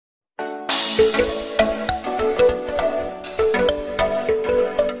Hello,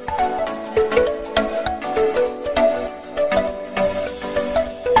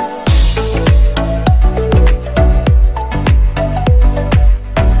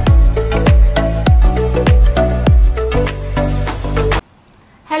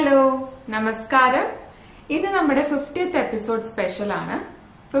 Namaskaram. This is our 50th episode special.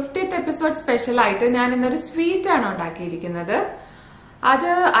 50th episode special ആയിട്ട് ഞാൻ ഇന്നൊരു sweet ആണ് ഉണ്ടാക്കിയിരിക്കുന്നത്. അത്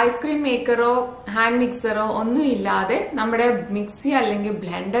ഐസ്ക്രീം മേക്കറോ ഹാൻഡ് മിക്സറോ ഒന്നും ഇല്ലാതെ നമ്മുടെ മിക്സി അല്ലെങ്കിൽ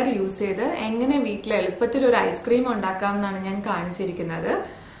ബ്ലെൻഡർ യൂസ് ചെയ്ത് എങ്ങനെ വീട്ടിൽ എളുപ്പത്തിൽ ഒരു ഐസ്ക്രീം ഉണ്ടാക്കാം എന്നാണ് ഞാൻ കാണിച്ചിരിക്കുന്നത്.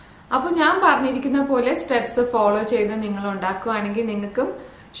 അപ്പോൾ ഞാൻ പറഞ്ഞിരിക്കുന്ന പോലെ സ്റ്റെപ്സ് ഫോളോ ചെയ്ത് നിങ്ങൾ ഉണ്ടാക്കുകയാണെങ്കിൽ നിങ്ങൾക്കും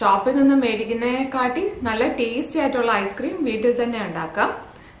ഷോപ്പിൽ നിന്ന് മേടിക്കുന്നതിനെക്കാട്ടി നല്ല ടേസ്റ്റി ആയിട്ടുള്ള ഐസ്ക്രീം വീട്ടിൽ തന്നെ ഉണ്ടാക്കാം.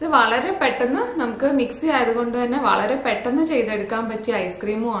 ഇത് വളരെ പെട്ടെന്ന് നമുക്ക് മിക്സി ആയതുകൊണ്ട് തന്നെ വളരെ പെട്ടെന്ന് ചെയ്തെടുക്കാൻ പറ്റിയ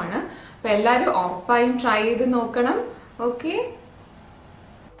ഐസ്ക്രീമുമാണ്. അപ്പൊ എല്ലാവരും ഉറപ്പായും ട്രൈ ചെയ്ത് നോക്കണം. ഓക്കെ,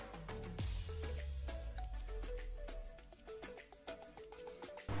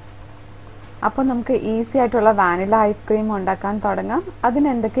 അപ്പോൾ നമുക്ക് ഈസി ആയിട്ടുള്ള വാനില ഐസ്ക്രീം ഉണ്ടാക്കാൻ തുടങ്ങാം. അതിന്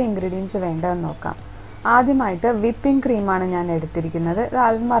എന്തൊക്കെ ഇൻഗ്രീഡിയൻസ് വേണ്ടതെന്ന് നോക്കാം. ആദ്യമായിട്ട് വിപ്പിംഗ് ക്രീമാണ് ഞാൻ എടുത്തിരിക്കുന്നത്. ഇത്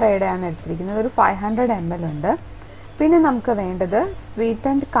അൽമറയുടെയാണ് എടുത്തിരിക്കുന്നത്. ഒരു 500 ml ഉണ്ട്. പിന്നെ നമുക്ക് വേണ്ടത് സ്വീറ്റ്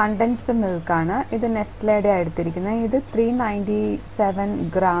ആൻഡ് കണ്ടൻസ്ഡ് മിൽക്കാണ്. ഇത് നെസ്ലയുടെ എടുത്തിരിക്കുന്നത്. ഇത് 397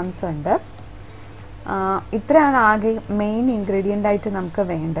 ഗ്രാംസ് ഉണ്ട്. ഇത്രയാണ് ആകെ മെയിൻ ഇൻഗ്രീഡിയൻ്റ് ആയിട്ട് നമുക്ക്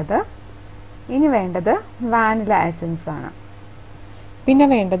വേണ്ടത്. ഇനി വേണ്ടത് വാനില എസൻസ് ആണ്. പിന്നെ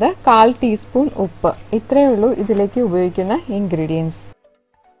വേണ്ടത് 1/4 ടീസ്പൂൺ ഉപ്പ്. ഇത്രയേ ഉള്ളൂ ഇതിലേക്ക് ഉപയോഗിക്കുന്ന ഇൻഗ്രീഡിയൻസ്.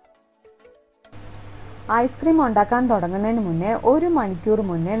 ഐസ്ക്രീം ഉണ്ടാക്കാൻ തുടങ്ങുന്നതിന് മുന്നേ 1 മണിക്കൂർ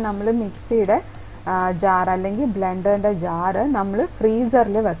മുന്നേ നമ്മൾ മിക്സിയുടെ ജാർ അല്ലെങ്കിൽ ബ്ലെൻഡറിൻ്റെ ജാറ് നമ്മൾ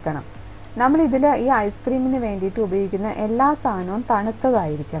ഫ്രീസറിൽ വെക്കണം. നമ്മളിതിൽ ഈ ഐസ്ക്രീമിന് വേണ്ടിയിട്ട് ഉപയോഗിക്കുന്ന എല്ലാ സാധനവും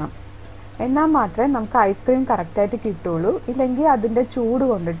തണുത്തതായിരിക്കണം. എന്നാൽ മാത്രമേ നമുക്ക് ഐസ്ക്രീം കറക്റ്റായിട്ട് കിട്ടുള്ളൂ. ഇല്ലെങ്കിൽ അതിൻ്റെ ചൂട്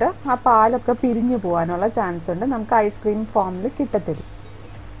കൊണ്ടിട്ട് ആ പാലൊക്കെ പിരിഞ്ഞു പോകാനുള്ള ചാൻസ് ഉണ്ട്. നമുക്ക് ഐസ്ക്രീം ഫോമിൽ കിട്ടത്തില്ല.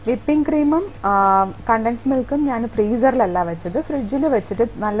 വിപ്പിംഗ് ക്രീമും കണ്ടൻസ് മിൽക്കും ഞാൻ ഫ്രീസറിലല്ല വെച്ചത്, ഫ്രിഡ്ജിൽ വെച്ചിട്ട്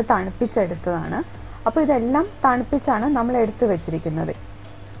നല്ല തണുപ്പിച്ചെടുത്തതാണ്. അപ്പോൾ ഇതെല്ലാം തണുപ്പിച്ചാണ് നമ്മൾ എടുത്ത് വെച്ചിരിക്കുന്നത്.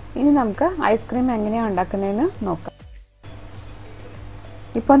 ഇനി നമുക്ക് ഐസ്ക്രീം എങ്ങനെയാണ് ഉണ്ടാക്കുന്നതെന്ന് നോക്കാം.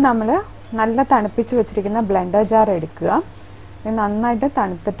 ഇപ്പോൾ നമ്മൾ നല്ല തണുപ്പിച്ച് വെച്ചിരിക്കുന്ന ബ്ലെൻഡർ ജാർ എടുക്കുക. ഇത് നന്നായിട്ട്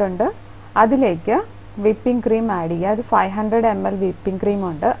തണുത്തിട്ടുണ്ട്. അതിലേക്ക് വിപ്പിംഗ് ക്രീം ആഡ് ചെയ്യുക. അത് 500 ml വിപ്പിംഗ് ക്രീം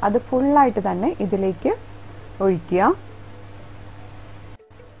ഉണ്ട്. അത് ഫുള്ളായിട്ട് തന്നെ ഇതിലേക്ക് ഒഴിക്കുക.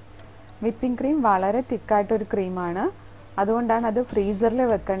 വിപ്പിംഗ് ക്രീം വളരെ തിക്കായിട്ടൊരു ക്രീമാണ്. അതുകൊണ്ടാണ് അത് ഫ്രീസറിൽ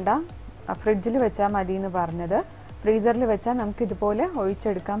വെക്കണ്ട, ഫ്രിഡ്ജിൽ വെച്ചാൽ മതി എന്ന് പറഞ്ഞത്. ഫ്രീസറിൽ വെച്ചാൽ നമുക്ക് ഇതുപോലെ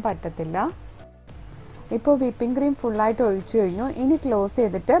ഒഴിച്ചെടുക്കാൻ പറ്റത്തില്ല. ഇപ്പോൾ വിപ്പിംഗ് ക്രീം ഫുള്ളായിട്ട് ഒഴിച്ചു കഴിഞ്ഞു. ഇനി ക്ലോസ്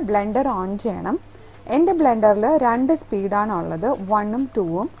ചെയ്തിട്ട് ബ്ലെൻഡർ ഓൺ ചെയ്യണം. എൻ്റെ ബ്ലെൻഡറിൽ 2 സ്പീഡാണ് ഉള്ളത്, 1ഉം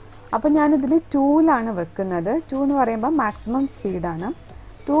 2ഉം. അപ്പോൾ ഞാനിതിൽ 2ലാണ് വെക്കുന്നത്. 2 എന്ന് പറയുമ്പോൾ മാക്സിമം സ്പീഡാണ്.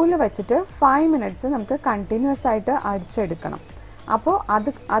 2ൽ വെച്ചിട്ട് 5 മിനിറ്റ്സ് നമുക്ക് കണ്ടിന്യൂസ് ആയിട്ട് അടിച്ചെടുക്കണം. അപ്പോൾ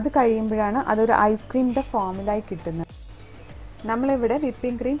അത് കഴിയുമ്പോഴാണ് അതൊരു ഐസ്ക്രീമിൻ്റെ ഫോമിലായി കിട്ടുന്നത്. നമ്മളിവിടെ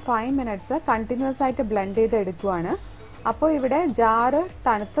വിപ്പിംഗ് ക്രീം 5 മിനിറ്റ്സ് കണ്ടിന്യൂസ് ആയിട്ട് ബ്ലെൻഡ് ചെയ്ത് എടുക്കുവാണ്. അപ്പോൾ ഇവിടെ ജാറ്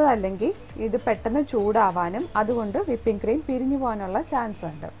തണുത്തതല്ലെങ്കിൽ ഇത് പെട്ടെന്ന് ചൂടാവാനും അതുകൊണ്ട് വിപ്പിംഗ് ക്രീം പിരിഞ്ഞു പോകാനുള്ള ചാൻസ്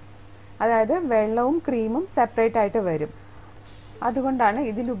ഉണ്ട്. അതായത് വെള്ളവും ക്രീമും സെപ്പറേറ്റ് ആയിട്ട് വരും. അതുകൊണ്ടാണ്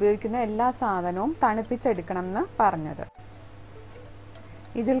ഇതിൽ ഉപയോഗിക്കുന്ന എല്ലാ സാധനവും തണുപ്പിച്ചെടുക്കണം എന്ന് പറഞ്ഞത്.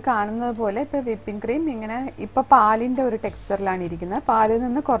 ഇതിൽ കാണുന്നത് പോലെ ഇപ്പോൾ വിപ്പിംഗ് ക്രീം ഇങ്ങനെ ഇപ്പോൾ പാലിൻ്റെ ഒരു ടെക്സ്ചറിലാണ് ഇരിക്കുന്നത്. പാലിൽ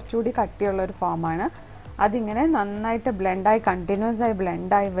നിന്ന് കുറച്ചുകൂടി കട്ടിയുള്ള ഒരു ഫോമാണ്. അതിങ്ങനെ നന്നായിട്ട് ബ്ലെൻഡായി കണ്ടിന്യൂസ് ആയി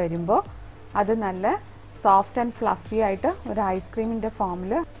ബ്ലെൻഡായി വരുമ്പോൾ അത് നല്ല സോഫ്റ്റ് ആൻഡ് ഫ്ലഫി ആയിട്ട് ഒരു ഐസ്ക്രീമിൻ്റെ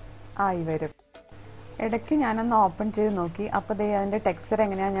ഫോമിൽ ആയി വരും. ഇടയ്ക്ക് ഞാനൊന്ന് ഓപ്പൺ ചെയ്ത് നോക്കി. അപ്പോൾ അതിൻ്റെ ടെക്സ്ചർ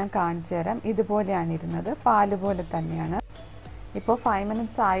എങ്ങനെയാണ് ഞാൻ കാണിച്ചു തരാം. ഇതുപോലെയാണ് ഇരുന്നത്, പാല് പോലെ തന്നെയാണ്. ഇപ്പോൾ 5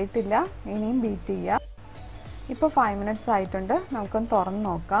 മിനിറ്റ്സ് ആയിട്ടില്ല, ഇനിയും ബീറ്റ് ചെയ്യാം. ഇപ്പോൾ 5 മിനിറ്റ്സ് ആയിട്ടുണ്ട്. നമുക്കൊന്ന് തുറന്ന്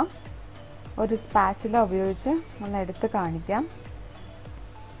നോക്കാം. ഒരു സ്പാച്ചുല ഉപയോഗിച്ച് ഒന്ന് എടുത്ത് കാണിക്കാം.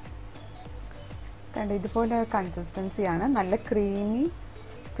 കണ്ട് ഇതുപോലെ കൺസിസ്റ്റൻസിയാണ്. നല്ല ക്രീമി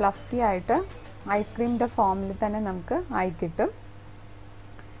ഫ്ലഫി ആയിട്ട് ഐസ്ക്രീമിൻ്റെ ഫോമിൽ തന്നെ നമുക്ക് ആയി കിട്ടും.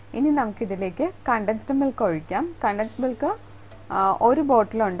 ഇനി നമുക്കിതിലേക്ക് കണ്ടൻസ്ഡ് മിൽക്ക് ഒഴിക്കാം. Condensed milk 1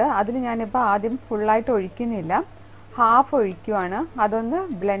 ബോട്ടിലുണ്ട്. അതിൽ ഞാനിപ്പോൾ ആദ്യം ഫുള്ളായിട്ട് ഒഴിക്കുന്നില്ല, ഹാഫ് ഒഴിക്കുവാണ്. അതൊന്ന്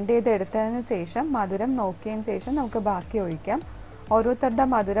ബ്ലെൻഡ് ചെയ്ത് എടുത്തതിന് ശേഷം മധുരം നോക്കിയതിന് ശേഷം നമുക്ക് ബാക്കി ഒഴിക്കാം. ഓരോരുത്തരുടെ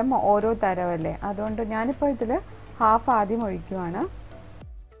മധുരം ഓരോ തരമല്ലേ, അതുകൊണ്ട് ഞാനിപ്പോൾ ഇതിൽ ഹാഫ് ആദ്യം ഒഴിക്കുവാണ്.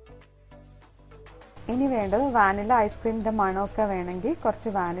 ഇനി വേണ്ടത് വാനില ഐസ്ക്രീമിൻ്റെ മണമൊക്കെ വേണമെങ്കിൽ കുറച്ച്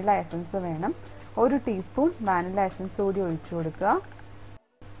വാനില എസൻസ് വേണം. 1 ടീസ്പൂൺ വാനില എസൻസ് കൂടി ഒഴിച്ചു കൊടുക്കുക.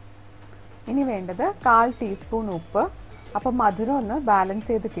 ഇനി വേണ്ടത് 1/4 ടീസ്പൂൺ ഉപ്പ്. അപ്പോൾ മധുരം ഒന്ന് ബാലൻസ്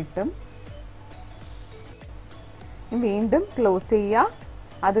ചെയ്ത് കിട്ടും. വീണ്ടും ക്ലോസ് ചെയ്യുക.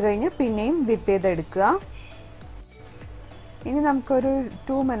 അത് കഴിഞ്ഞ് പിന്നെയും വിപ്പ് ചെയ്തെടുക്കുക. ഇനി നമുക്കൊരു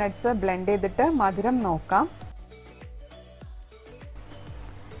 2 മിനിറ്റ്സ് ബ്ലെൻഡ് ചെയ്തിട്ട് മധുരം നോക്കാം.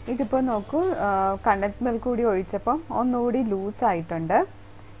 ഇതിപ്പോൾ നോക്കൂ, കണ്ടൻസ് മിൽക്ക് കൂടി ഒഴിച്ചപ്പോൾ ഒന്നുകൂടി ലൂസ് ആയിട്ടുണ്ട്.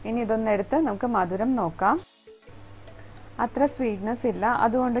 ഇനി ഇതൊന്നെടുത്ത് നമുക്ക് മധുരം നോക്കാം. അത്ര സ്വീറ്റ്നെസ് ഇല്ല,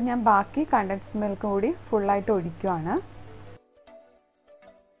 അതുകൊണ്ട് ഞാൻ ബാക്കി കണ്ടൻസ് മിൽക്ക് കൂടി ഫുള്ളായിട്ട് ഒഴിക്കുകയാണ്.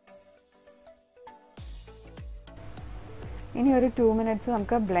 ഇനി ഒരു 2 മിനിറ്റ്സ്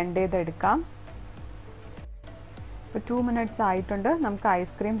നമുക്ക് ബ്ലെൻഡ് ചെയ്തെടുക്കാം. ഇപ്പോൾ 2 മിനിറ്റ്സ് ആയിട്ടുണ്ട്. നമുക്ക്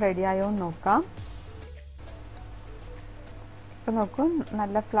ഐസ്ക്രീം റെഡിയായോ എന്ന് നോക്കാം. ഇപ്പോൾ നോക്കൂ,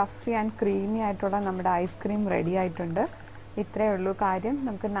 നല്ല ഫ്ലഫി ആൻഡ് ക്രീമി ആയിട്ടുള്ള നമ്മുടെ ഐസ്ക്രീം റെഡി ആയിട്ടുണ്ട്. ഇത്രയേ ഉള്ളൂ കാര്യം.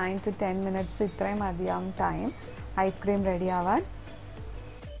 നമുക്ക് 9 to 10 മിനിറ്റ്സ് ഇത്രയും മതിയാവും ടൈം ഐസ്ക്രീം റെഡി ആവാൻ.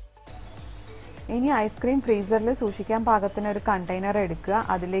 ഇനി ഐസ്ക്രീം ഫ്രീസറിൽ സൂക്ഷിക്കാൻ പാകത്തിന് ഒരു കണ്ടെയ്നർ എടുക്കുക,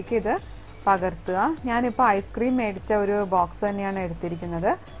 അതിലേക്ക് ഇത് പകർത്തുക. ഞാനിപ്പോൾ ഐസ്ക്രീം മേടിച്ച ഒരു ബോക്സ് തന്നെയാണ്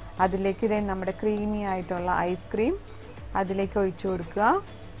എടുത്തിരിക്കുന്നത്. അതിലേക്ക് ഇതേ നമ്മുടെ ക്രീമി ആയിട്ടുള്ള ഐസ്ക്രീം അതിലേക്ക് ഒഴിച്ചു കൊടുക്കുക.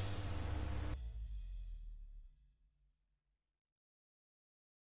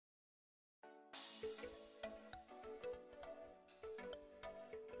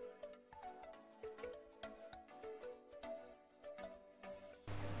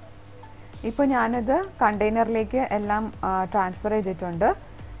 ഇപ്പോൾ ഞാനത് കണ്ടെയ്നറിലേക്ക് എല്ലാം ട്രാൻസ്ഫർ ചെയ്തിട്ടുണ്ട്.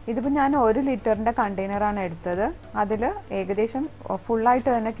 ഇതിപ്പോൾ ഞാൻ 1 ലിറ്ററിൻ്റെ കണ്ടെയ്നറാണ് എടുത്തത്. അതിൽ ഏകദേശം ഫുള്ളായിട്ട്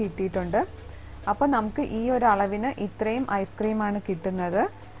തന്നെ കിട്ടിയിട്ടുണ്ട്. അപ്പോൾ നമുക്ക് ഈ ഒരു അളവിന് ഇത്രയും ഐസ്ക്രീമാണ് കിട്ടുന്നത്.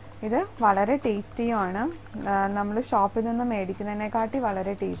 ഇത് വളരെ ടേസ്റ്റിയുമാണ്. നമ്മൾ ഷോപ്പിൽ നിന്ന് മേടിക്കുന്നതിനെക്കാട്ടി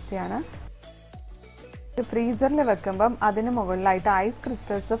വളരെ ടേസ്റ്റിയാണ്. ഫ്രീസറിൽ വെക്കുമ്പം അതിന് മുകളിലായിട്ട് ഐസ്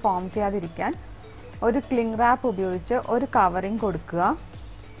ക്രിസ്റ്റൽസ് ഫോം ചെയ്യാതിരിക്കാൻ ഒരു ക്ലിംഗ് റാപ്പ് ഉപയോഗിച്ച് ഒരു കവറിങ് കൊടുക്കുക.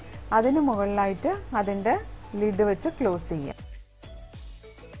 അതിന് മുകളിലായിട്ട് അതിൻ്റെ ലിഡ് വെച്ച് ക്ലോസ് ചെയ്യുക.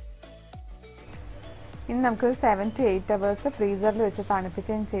 ഇനി നമുക്ക് 7 to 8 hours ഫ്രീസറിൽ വെച്ച്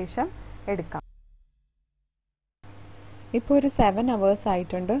തണുപ്പിച്ചതിന് ശേഷം എടുക്കാം. ഇപ്പോൾ ഒരു 7 hours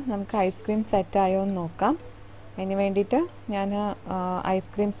ആയിട്ടുണ്ട്. നമുക്ക് ഐസ്ക്രീം സെറ്റായോ എന്ന് നോക്കാം. അതിന് വേണ്ടിയിട്ട് ഞാൻ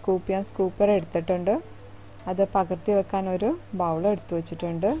ഐസ്ക്രീം സ്കൂപ്പ് ചെയ്യാൻ സ്കൂപ്പർ എടുത്തിട്ടുണ്ട്. അത് പകർത്തി വെക്കാൻ ഒരു ബൗൾ എടുത്തു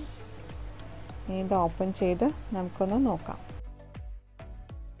വെച്ചിട്ടുണ്ട്. ഇനി ഇത് ഓപ്പൺ ചെയ്ത് നമുക്കൊന്ന് നോക്കാം.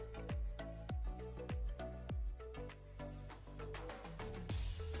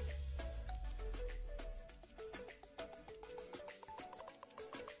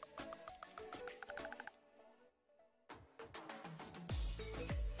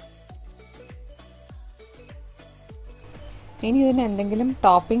 ഇനി ഇതിന് എന്തെങ്കിലും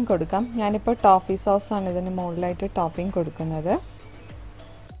ടോപ്പിംഗ് കൊടുക്കാം. ഞാനിപ്പോൾ ടോഫി സോസാണ് ഇതിന് മുകളിലായിട്ട് ടോപ്പിംഗ് കൊടുക്കുന്നത്.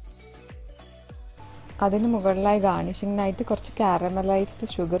 അതിന് മുകളിലായി ഗാർണിഷിങ്ങിനായിട്ട് കുറച്ച്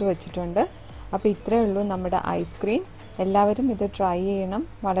കാരമലൈസ്ഡ് ഷുഗർ വെച്ചിട്ടുണ്ട്. അപ്പോൾ ഇത്രയേ ഉള്ളൂ നമ്മുടെ ഐസ്ക്രീം. എല്ലാവരും ഇത് ട്രൈ ചെയ്യണം.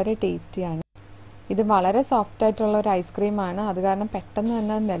 വളരെ ടേസ്റ്റിയാണ്. ഇത് വളരെ സോഫ്റ്റ് ആയിട്ടുള്ള ഒരു ഐസ്ക്രീമാണ്. അത് കാരണം പെട്ടെന്ന്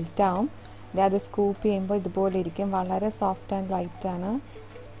തന്നെ മെൽറ്റ് ആവും. അത് സ്കൂപ്പ് ചെയ്യുമ്പോൾ ഇതുപോലെ ഇരിക്കും. വളരെ സോഫ്റ്റ് ആൻഡ് ലൈറ്റാണ്.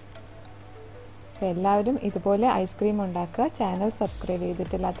 എല്ലാവരും ഇതുപോലെ ഐസ്ക്രീം ഉണ്ടാക്കുക. ചാനൽ സബ്സ്ക്രൈബ്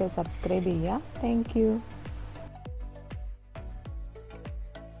ചെയ്തിട്ടില്ലാത്തവർ സബ്സ്ക്രൈബ് ചെയ്യുക. Thank you.